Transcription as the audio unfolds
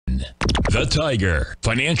The Tiger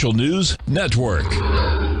Financial News Network.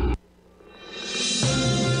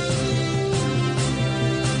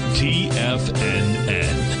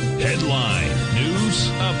 TFNN. Headline News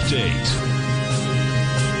Update.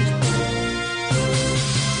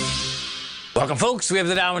 Welcome, folks. We have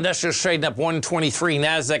the Dow Industrials trading up 123.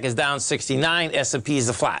 NASDAQ is down 69. S&P is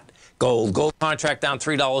flat. Gold contract down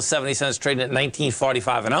 $3.70, trading at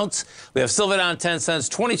 $19.45 an ounce. We have silver down 10 cents,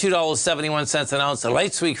 $22.71 an ounce. The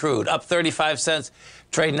light sweet crude up 35 cents,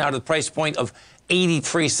 trading out at the price point of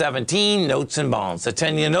 $83.17. Notes and bonds. The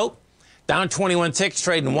 10-year note down 21 ticks,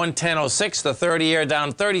 trading 110.06. The 30-year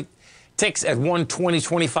down 30 ticks at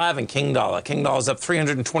 120.25. And King dollar's up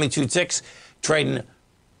 322 ticks, trading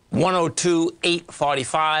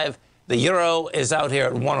 102.845. The euro is out here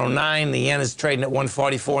at 109. The yen is trading at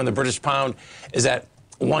 144, and the British pound is at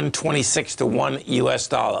 126 to $1 US.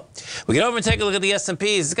 We get over and take a look at the S&Ps.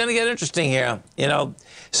 It's going to get interesting here, you know.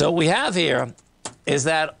 So what we have here is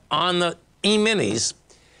that on the E-minis,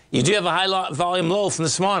 you do have a high volume low from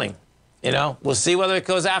this morning. You know, we'll see whether it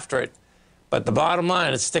goes after it. But the bottom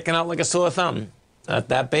line, it's sticking out like a sore thumb.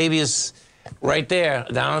 That baby is right there,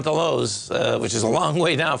 down at the lows, which is a long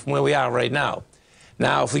way down from where we are right now.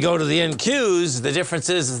 Now, if we go to the NQs, the difference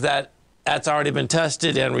is that that's already been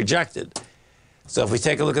tested and rejected. So if we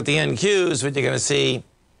take a look at the NQs, what you're going to see,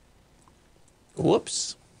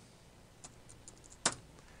 whoops.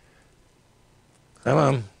 Come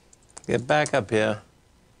on, get back up here.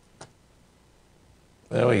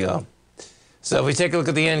 There we go. So if we take a look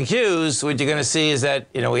at the NQs, what you're going to see is that,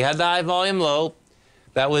 you know, we had the high volume low.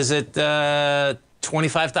 That was at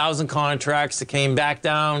 25,000 contracts. It came back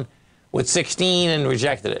down with 16 and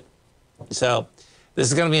rejected it. So this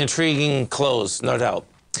is going to be an intriguing close, no doubt.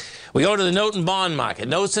 We go to the note and bond market.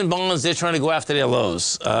 Notes and bonds, they're trying to go after their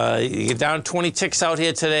lows. You get down 20 ticks out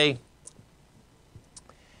here today.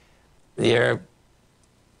 They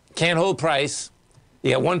can't hold price.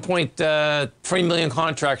 You got 1.3 million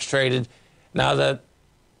contracts traded. Now the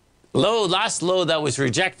last low that was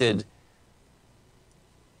rejected,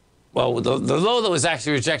 well, the low that was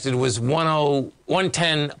actually rejected was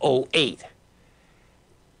 110.08.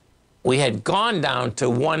 We had gone down to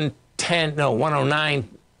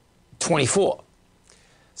 109.24.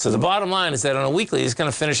 So the bottom line is that on a weekly, it's going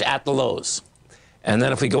to finish at the lows. And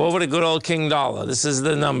then if we go over to good old King Dollar, this is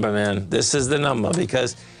the number, man. This is the number,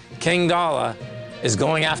 because King Dollar is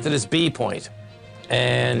going after this B point.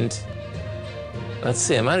 And let's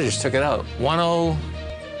see, I might have just took it out.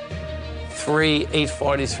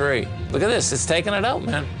 103.843. Look at this, it's taking it out,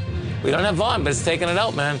 man. We don't have volume, but it's taking it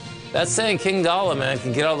out, man. That's saying King Dollar, man,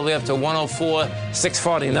 can get all the way up to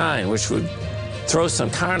 104.649, which would throw some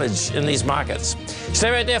carnage in these markets. Stay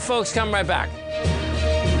right there, folks. Come right back.